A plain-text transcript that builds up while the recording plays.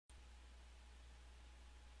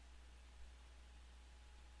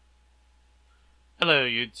Hello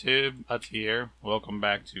YouTube, Utz here. Welcome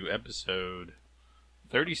back to episode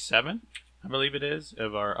 37, I believe it is,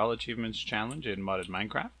 of our All Achievements Challenge in modded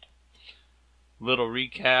Minecraft. Little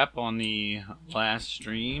recap on the last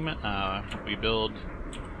stream. We built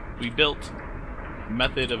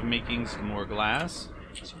method of making some more glass.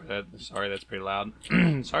 Sorry, that's pretty loud.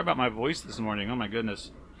 Sorry about my voice this morning. Oh my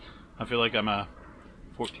goodness, I feel like I'm a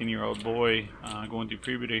 14-year-old boy going through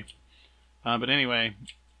puberty. But anyway,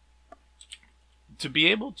 to be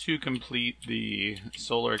able to complete the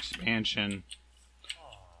solar expansion,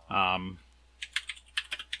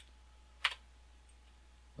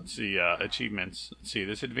 let's see, achievements. Let's see,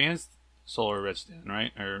 this advanced solar redstone,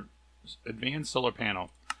 right? Or advanced solar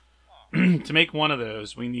panel. To make one of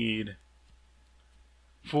those, we need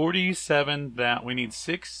 47, we need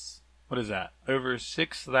over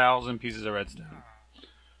 6,000 pieces of redstone.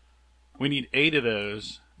 We need 8 of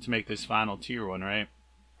those to make this final tier one, right?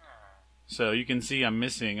 So you can see I'm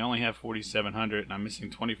missing, I only have 4,700 and I'm missing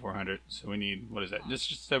 2,400. So we need, what is that?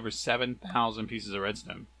 Just over 7,000 pieces of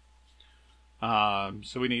redstone.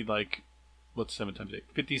 So we need like, what's 7 times 8?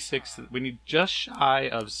 56. We need just shy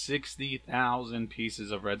of 60,000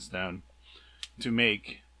 pieces of redstone to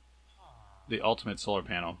make the ultimate solar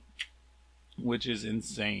panel, which is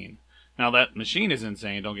insane. Now that machine is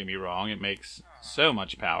insane, don't get me wrong. It makes so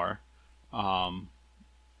much power.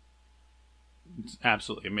 It's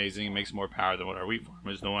absolutely amazing. It makes more power than what our wheat farm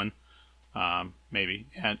is doing. Maybe.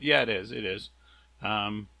 And yeah, it is.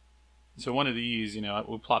 So one of these, you know,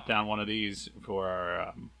 we'll plop down one of these for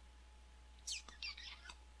our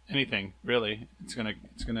anything really. It's gonna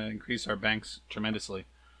increase our banks tremendously.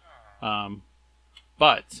 But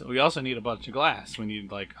we also need a bunch of glass. We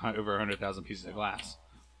need like over 100,000 pieces of glass.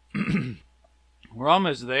 We're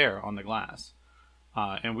almost there on the glass.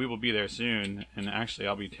 And we will be there soon, and actually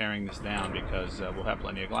I'll be tearing this down because we'll have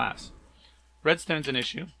plenty of glass. Redstone's an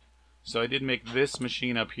issue, so I did make this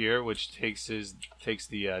machine up here, which takes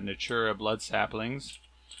the Natura blood saplings.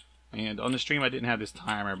 And on the stream I didn't have this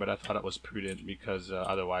timer, but I thought it was prudent because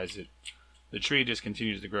otherwise the tree just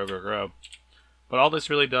continues to grow. But all this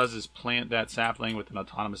really does is plant that sapling with an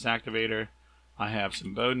autonomous activator. I have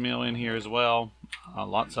some bone meal in here as well,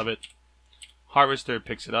 lots of it. Harvester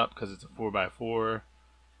picks it up because it's a 4x4.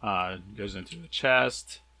 Goes into the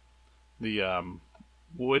chest. The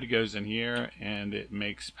wood goes in here and it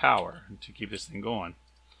makes power to keep this thing going.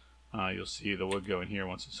 You'll see the wood go in here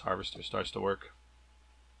once this harvester starts to work.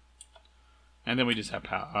 And then we just have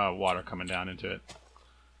water coming down into it.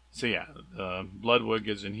 So yeah, the blood wood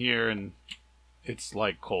goes in here and it's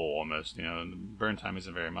like coal almost. You know, the burn time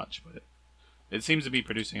isn't very much, but it seems to be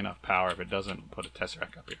producing enough power. If it doesn't, put a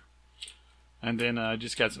tesseract up here. And then I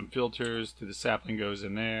just got some filters to the sapling goes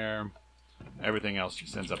in there. Everything else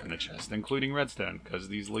just ends up in the chest, including redstone, because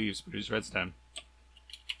these leaves produce redstone.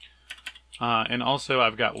 And also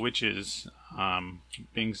I've got witches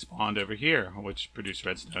being spawned over here, which produce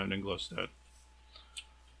redstone and glowstone.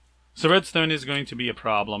 So redstone is going to be a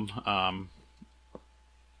problem.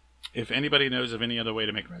 If anybody knows of any other way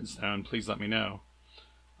to make redstone, please let me know.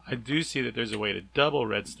 I do see that there's a way to double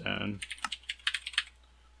redstone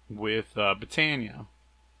with Britannia.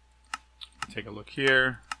 Take a look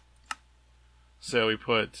here. So we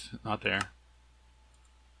put, not there.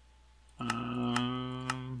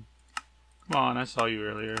 Come on, I saw you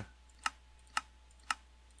earlier.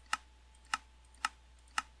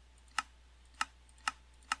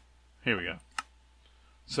 Here we go.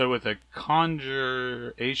 So with a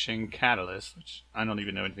conjuration catalyst, which I don't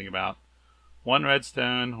even know anything about, 1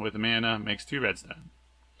 redstone with mana makes 2 redstone.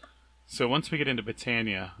 So once we get into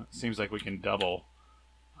Britannia, it seems like we can double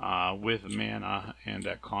with mana and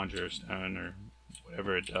that conjure stone or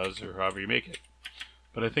whatever it does or however you make it.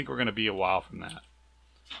 But I think we're going to be a while from that.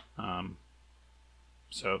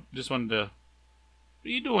 So just wanted to... What are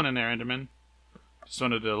you doing in there, Enderman? Just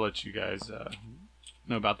wanted to let you guys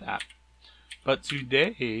know about that. But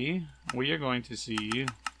today we are going to see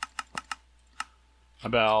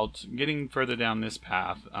about getting further down this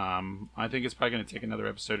path. I think it's probably going to take another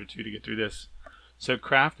episode or 2 to get through this. So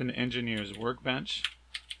craft an engineer's workbench.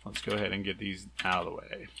 Let's go ahead and get these out of the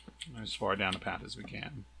way as far down the path as we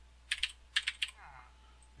can.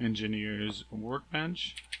 Engineer's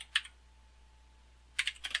workbench.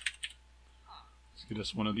 Let's get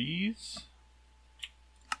us one of these.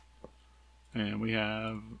 And we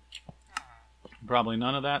have probably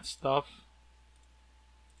none of that stuff.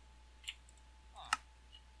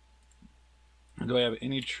 Do I have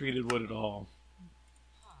any treated wood at all?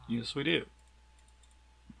 Yes, we do.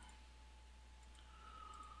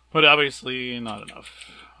 But obviously not enough.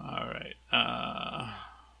 Alright.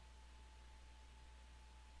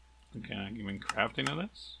 Okay, I'm giving crafting of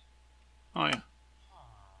this. Oh yeah.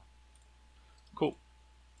 Cool.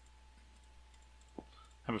 I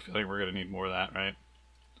have a feeling we're gonna need more of that, right?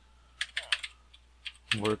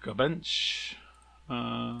 Workbench.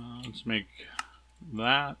 Let's make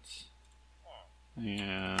that.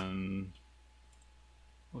 And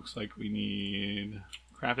looks like we need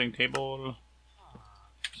crafting table.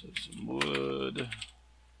 So some wood.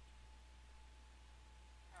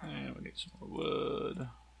 And we need some more wood.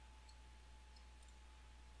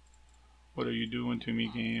 What are you doing to me,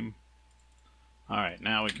 game? Alright,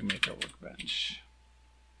 now we can make our workbench.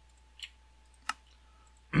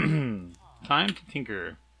 Time to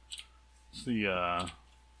tinker. It's the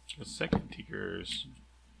second tinker's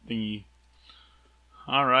thingy.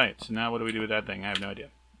 Alright, so now what do we do with that thing? I have no idea.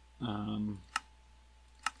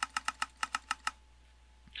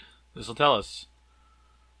 This will tell us.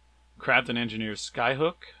 Craft and engineer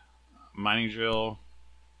skyhook, mining drill,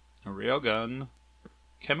 a railgun,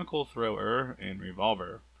 chemical thrower, and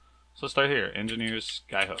revolver. So let's start here. Engineer's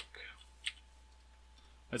skyhook.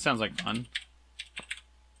 That sounds like fun.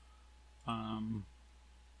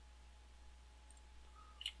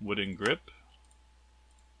 Wooden grip.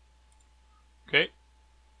 Okay.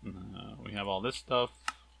 We have all this stuff.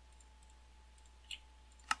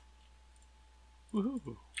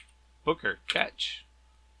 Woohoo! Booker, catch.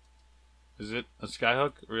 Is it a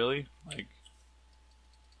skyhook? Really? Like,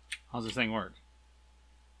 how's this thing work?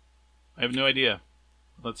 I have no idea.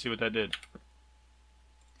 Let's see what that did.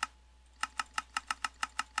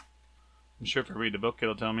 I'm sure if I read the book,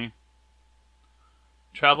 it'll tell me.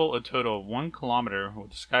 Travel a total of 1 kilometer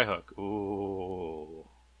with a skyhook. Ooh.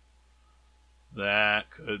 That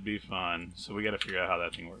could be fun. So we gotta figure out how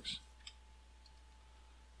that thing works.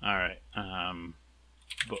 Alright.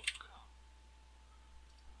 Book.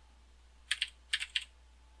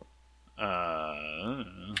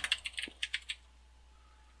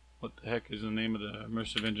 What the heck is the name of the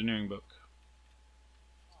immersive engineering book?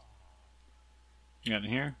 You got it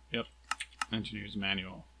here? Yep. Engineer's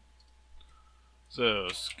Manual. So,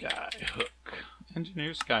 Skyhook.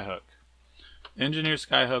 Engineer Skyhook. Engineer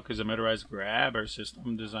Skyhook is a motorized grabber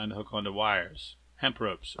system designed to hook onto wires, hemp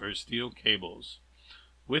ropes, or steel cables.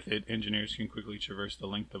 With it, engineers can quickly traverse the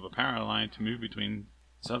length of a power line to move between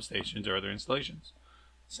substations or other installations.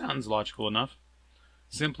 Sounds logical enough.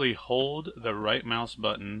 Simply hold the right mouse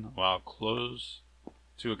button while close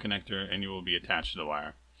to a connector and you will be attached to the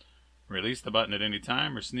wire. Release the button at any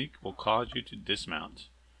time or sneak will cause you to dismount.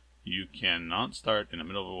 You cannot start in the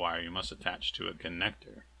middle of a wire. You must attach to a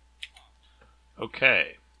connector.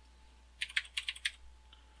 Okay.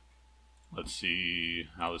 Let's see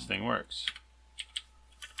how this thing works.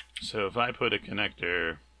 So if I put a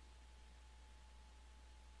connector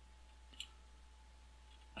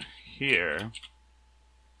here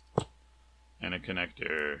and a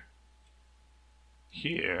connector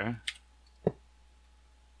here,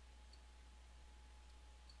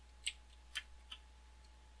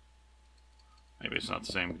 maybe it's not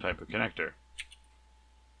the same type of connector.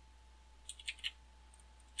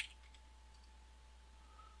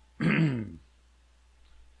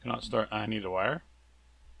 Cannot start. I need a wire.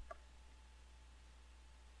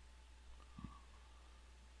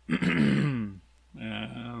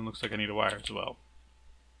 Looks like I need a wire as well.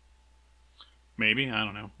 Maybe, I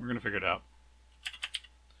don't know. We're gonna figure it out.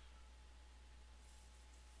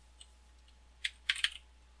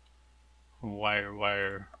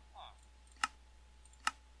 Wire.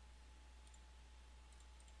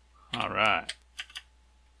 All right.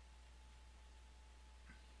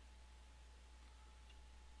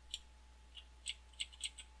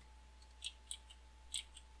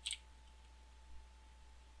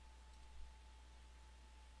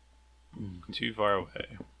 Too far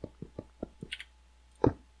away.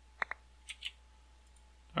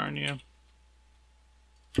 Darn you.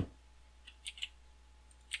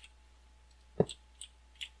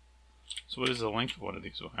 So what is the length of one of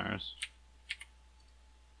these wires?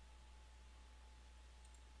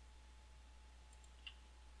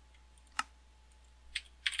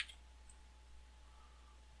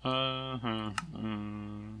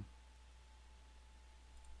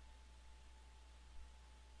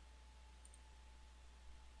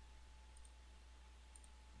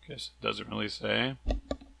 Guess it doesn't really say.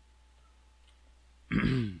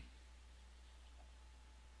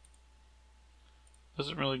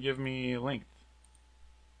 Doesn't really give me length.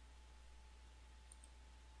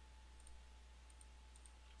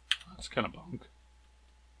 That's kind of bunk.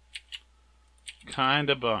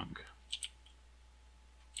 Kinda bunk.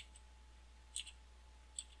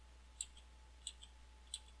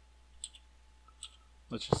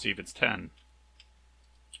 Let's just see if it's 10.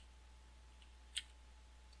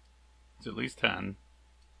 It's at least 10.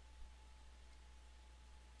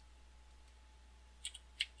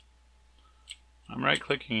 I'm right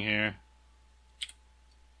clicking here.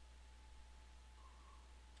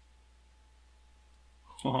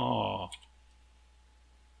 Oh.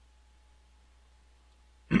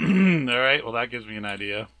 Alright, well that gives me an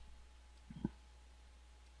idea.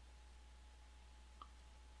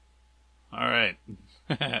 Alright.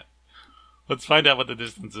 Let's find out what the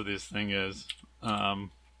distance of this thing is.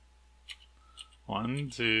 1,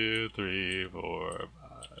 2, 3, 4, 5,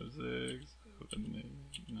 6, 7, 8,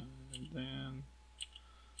 9, 10.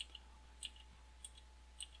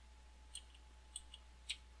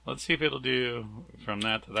 Let's see if it'll do from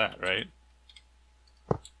that to that, right?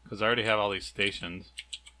 Because I already have all these stations.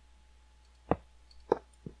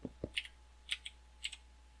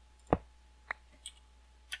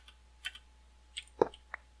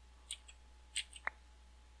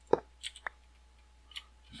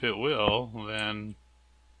 If it will, then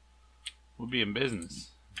we'll be in business.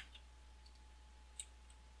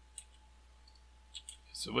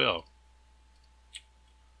 Yes, it will.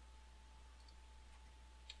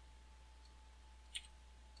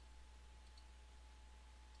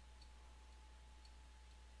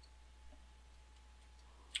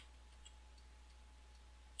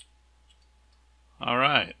 All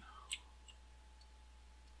right.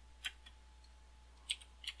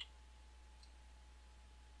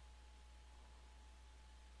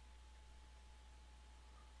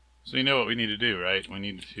 So you know what we need to do, right? We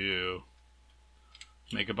need to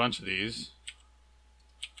make a bunch of these,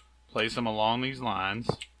 place them along these lines,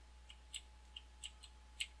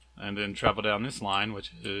 and then travel down this line,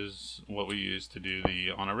 which is what we use to do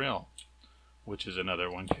the on a rail, which is another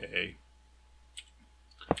 1K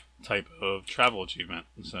type of travel achievement.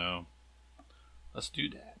 So let's do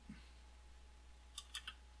that.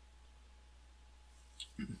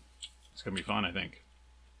 It's gonna be fun, I think.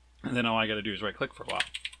 And then all I gotta do is right click for a while.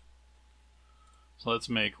 So let's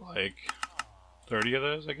make like 30 of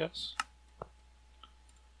those, I guess.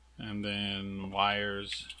 And then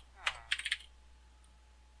wires.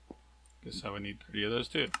 Guess I would need 30 of those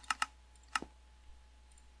too.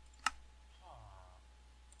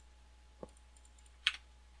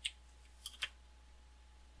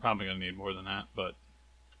 Probably gonna need more than that, but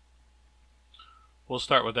we'll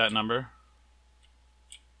start with that number.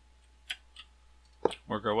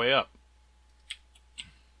 Work our way up.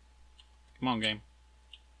 Come on, game.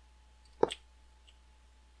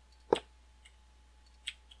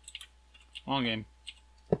 Come on, game.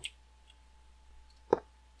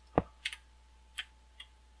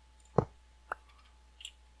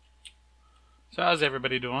 So how's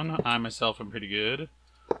everybody doing? I myself am pretty good.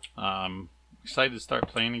 Excited to start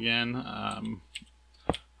playing again. I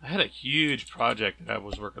had a huge project that I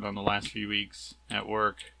was working on the last few weeks at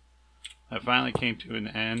work that finally came to an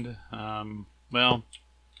end. Well,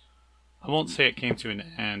 I won't say it came to an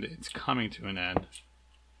end. It's coming to an end.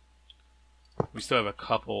 We still have a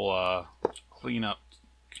couple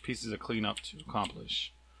pieces of cleanup to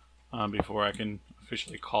accomplish before I can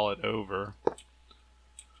officially call it over.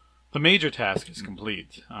 The major task is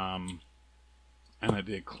complete, and I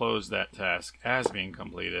did close that task as being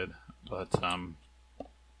completed, but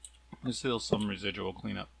there's still some residual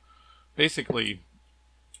cleanup. Basically,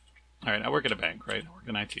 alright, I work at a bank, right? I work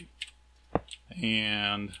in IT.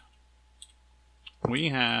 And we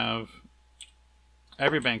have,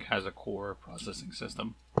 every bank has a core processing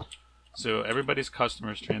system. So everybody's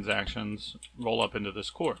customers' transactions roll up into this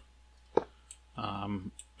core.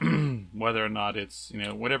 Whether or not it's,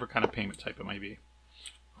 whatever kind of payment type it might be.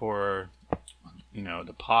 For,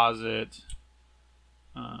 deposit,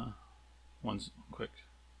 one's quick.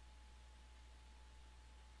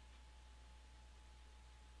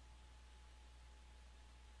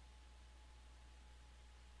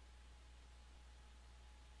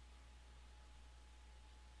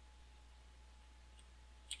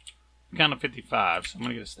 Count of 55, so I'm going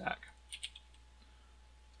to get a stack.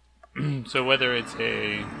 So whether it's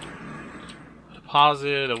a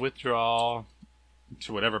deposit, a withdrawal,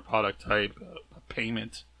 to whatever product type, a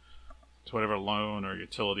payment, to whatever loan or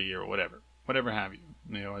utility or whatever have you,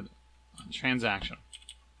 a transaction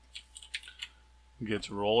gets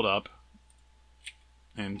rolled up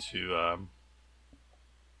into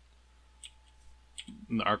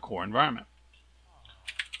our core environment.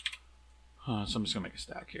 So I'm just going to make a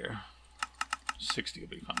stack here. 60 will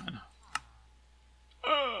be fine.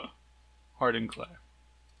 Hardened clay.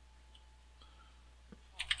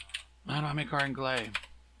 How do I make hardened clay?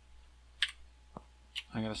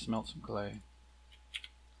 I gotta smelt some clay.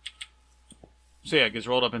 So yeah, it gets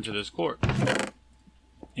rolled up into this core.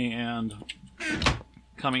 And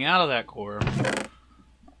coming out of that core,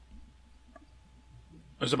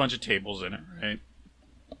 there's a bunch of tables in it, right?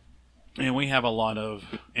 And we have a lot of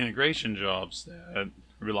integration jobs that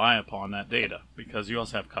rely upon that data, because you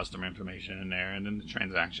also have customer information in there, and then the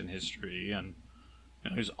transaction history, and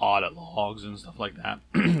there's audit logs and stuff like that.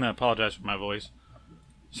 I apologize for my voice.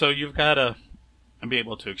 So you've got to be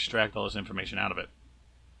able to extract all this information out of it.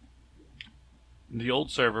 The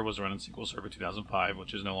old server was running SQL Server 2005,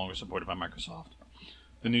 which is no longer supported by Microsoft.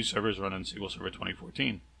 The new server is running SQL Server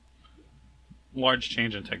 2014. Large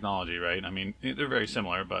change in technology, right? I mean, they're very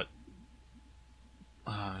similar, but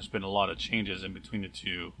there's been a lot of changes in between the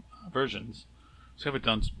two versions. So we have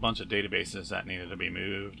a bunch of databases that needed to be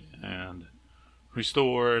moved and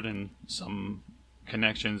restored, and some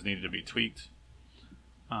connections needed to be tweaked.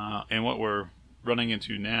 And what we're running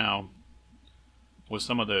into now with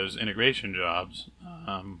some of those integration jobs,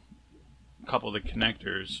 a couple of the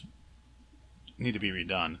connectors need to be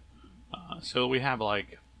redone. So we have,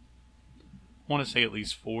 like, I want to say at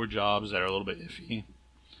least 4 jobs that are a little bit iffy.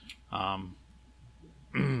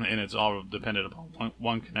 And it's all dependent upon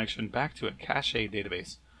one connection back to a cache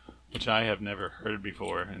database, which I have never heard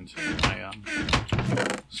before until I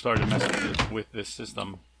started messing with this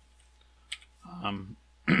system.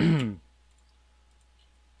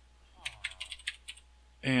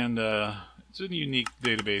 And it's a unique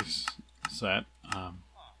database set. I'm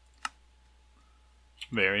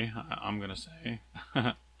going to say.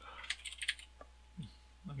 I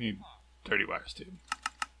need 30 wires too.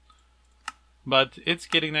 But it's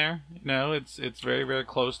getting there. You know, it's very, very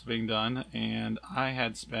close to being done. And I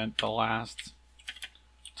had spent the last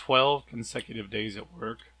 12 consecutive days at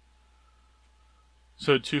work.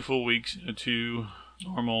 So 2 full weeks, 2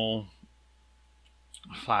 normal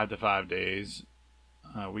 5 to 5 days,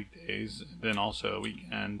 weekdays, then also a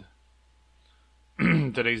weekend.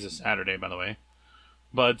 Today's a Saturday, by the way.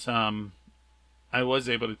 But I was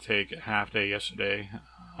able to take a half day yesterday.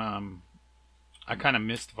 I kind of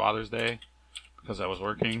missed Father's Day because I was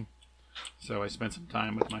working, so I spent some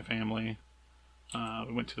time with my family.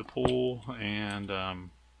 We went to the pool and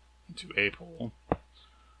to a pool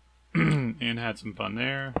and had some fun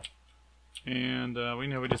there. And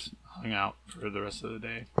we just hung out for the rest of the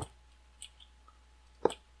day,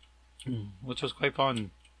 which was quite fun.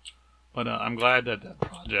 But I'm glad that that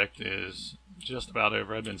project is just about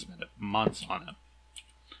over. I've been spending months on it,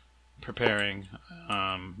 preparing.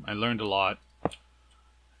 I learned a lot,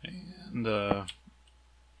 and I'm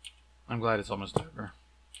glad it's almost over.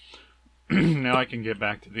 Now I can get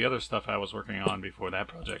back to the other stuff I was working on before that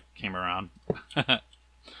project came around.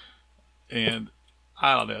 And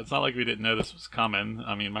I don't know, it's not like we didn't know this was coming.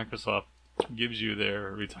 I mean, Microsoft gives you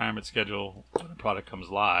their retirement schedule when a product comes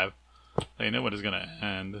live. They know when it's going to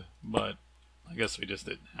end, but I guess we just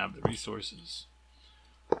didn't have the resources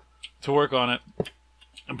to work on it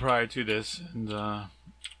prior to this. And I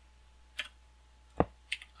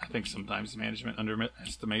think sometimes management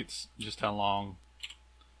underestimates just how long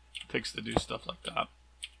it takes to do stuff like that.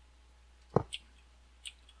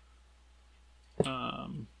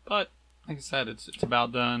 But like I said, it's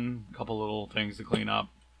about done. A couple little things to clean up.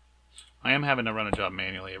 I am having to run a job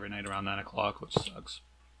manually every night around 9 o'clock, which sucks.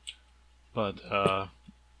 But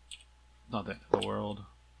not the end of the world.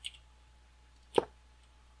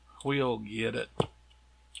 We'll get it.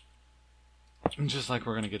 Just like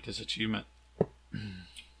we're gonna get this achievement.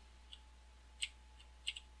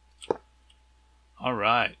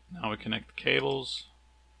 Alright, now we connect the cables.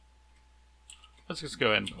 Let's just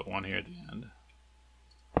go ahead and put one here at the end.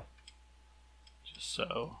 Just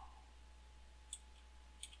so.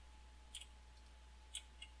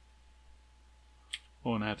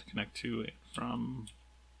 We're going to have to connect to it from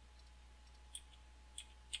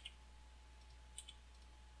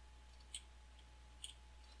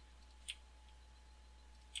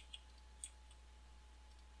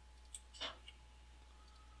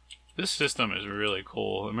this system is really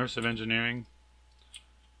cool. Immersive engineering.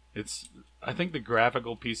 I think the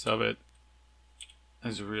graphical piece of it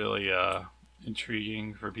is really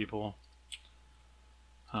intriguing for people.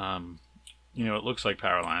 You know, it looks like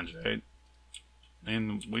power lines, right?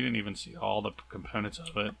 And we didn't even see all the components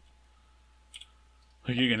of it.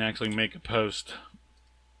 Like, you can actually make a post.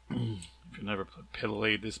 If you've never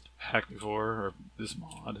played this pack before, or this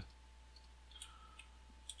mod,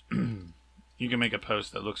 you can make a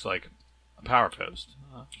post that looks like a power post,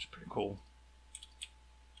 which is pretty cool.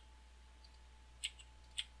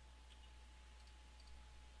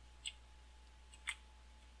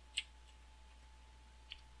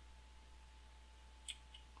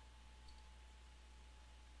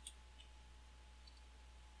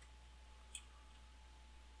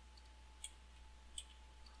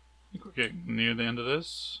 we're getting near the end of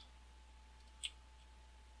this.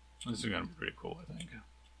 This is going to be pretty cool, I think.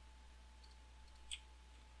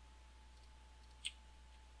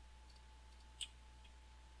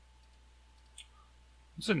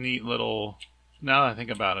 It's a neat little, now that I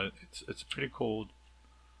think about it, it's a pretty cool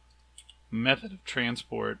method of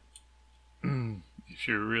transport. If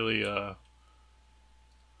you're really, you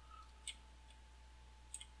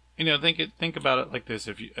know, think about it like this.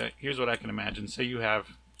 If you, here's what I can imagine. Say you have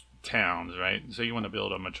towns, right? So you want to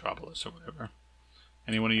build a metropolis or whatever,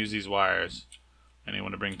 and you want to use these wires, and you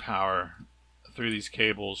want to bring power through these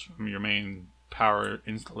cables from your main power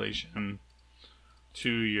installation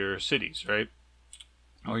to your cities, right?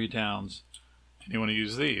 Or your towns, and you want to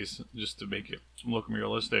use these just to make it look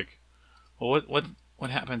realistic. Well,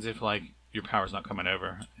 what happens if, like, your power's not coming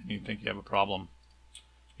over and you think you have a problem?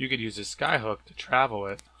 You could use this skyhook to travel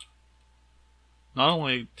it, not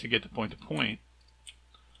only to get to point,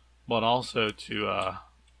 but also to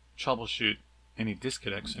troubleshoot any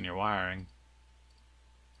disconnects in your wiring.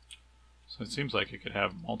 So it seems like it could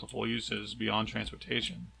have multiple uses beyond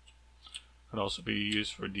transportation. Could also be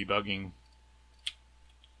used for debugging,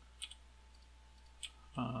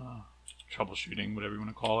 troubleshooting, whatever you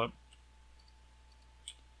want to call it.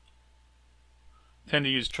 Tend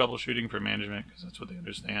to use troubleshooting for management because that's what they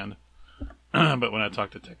understand. But when I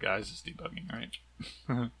talk to tech guys, it's debugging, right?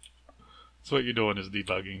 That's what you're doing, is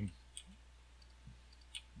debugging.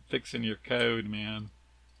 Fixing your code, man.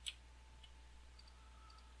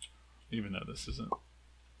 Even though this isn't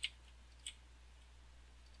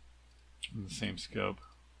in the same scope.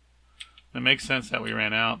 It makes sense that we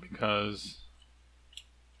ran out because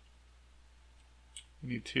we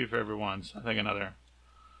need 2 for every one, so I think another,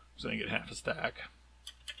 so I can get half a stack.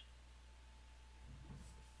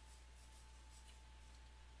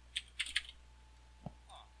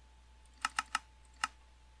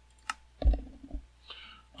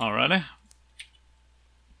 Alrighty.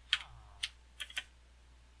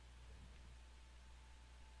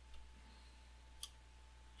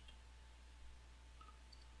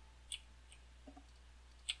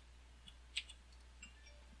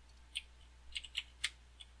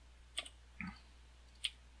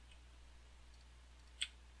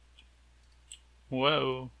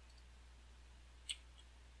 Whoa.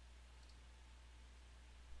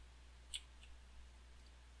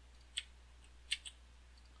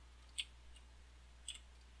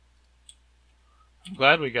 I'm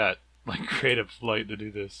glad we got like creative flight to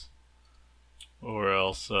do this, or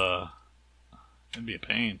else it'd be a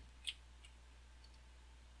pain.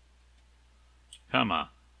 Come on.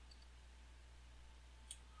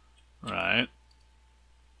 Right.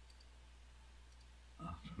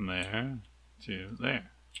 From there to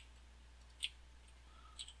there.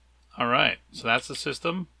 Alright, so that's the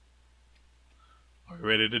system. Are we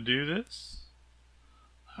ready to do this?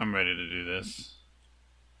 I'm ready to do this.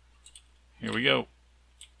 Here we go.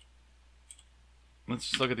 Let's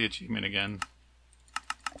just look at the achievement again.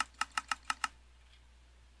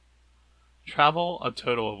 Travel a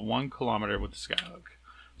total of 1 kilometer with the skyhook.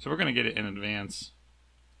 So we're going to get it in advance,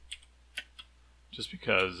 just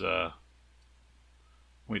because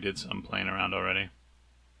we did some playing around already.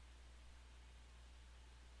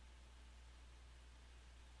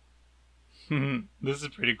 This is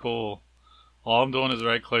pretty cool. All I'm doing is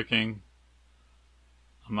right clicking.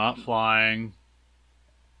 I'm not flying.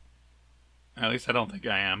 At least I don't think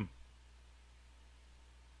I am.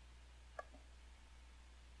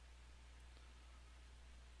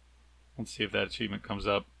 Let's see if that achievement comes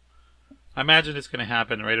up. I imagine it's going to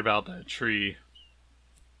happen right about that tree,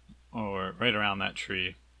 or right around that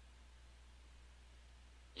tree.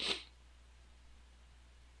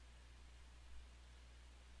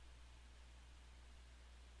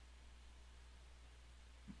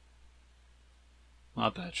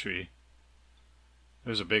 Not that tree.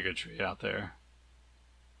 There's a bigger tree out there.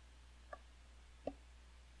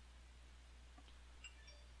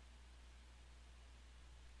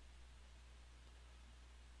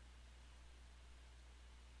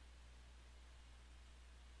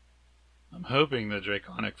 I'm hoping the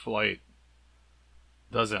draconic flight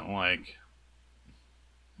doesn't like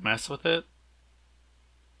mess with it.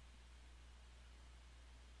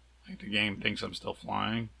 Like the game thinks I'm still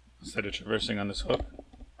flying instead of traversing on this hook.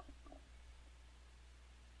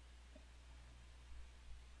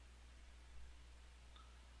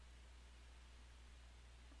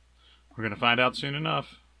 We're going to find out soon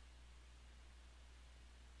enough.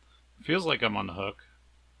 It feels like I'm on the hook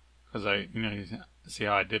because you see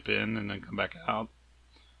how I dip in and then come back out,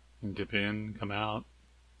 and dip in, come out.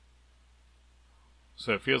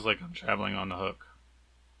 So it feels like I'm traveling on the hook.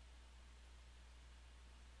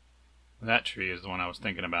 That tree is the one I was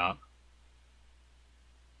thinking about.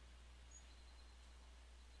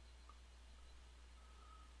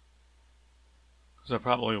 So I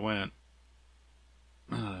probably went,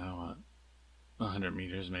 I don't know, what, 100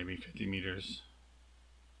 meters, maybe 50 meters.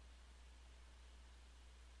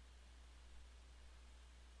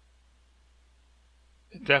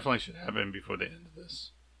 It definitely should happen before the end of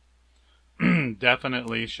this.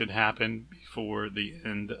 Definitely should happen before the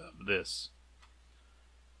end of this.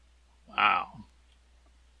 Wow.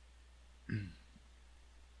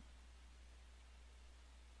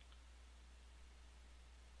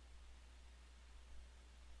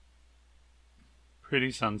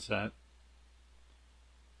 Pretty sunset.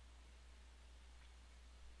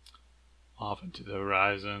 Off into the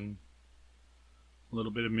horizon. A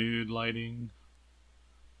little bit of mood lighting.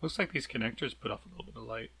 Looks like these connectors put off a little bit of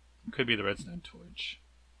light. Could be the redstone torch.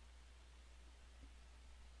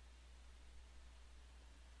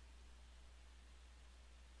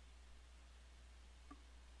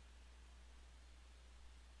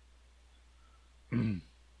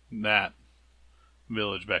 That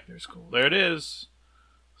village back there is cool. There it is.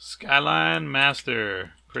 Skyline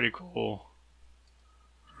Master. Pretty cool.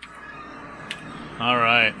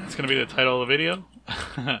 Alright, that's going to be the title of the video.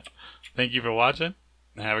 Thank you for watching.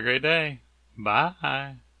 Have a great day.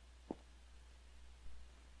 Bye.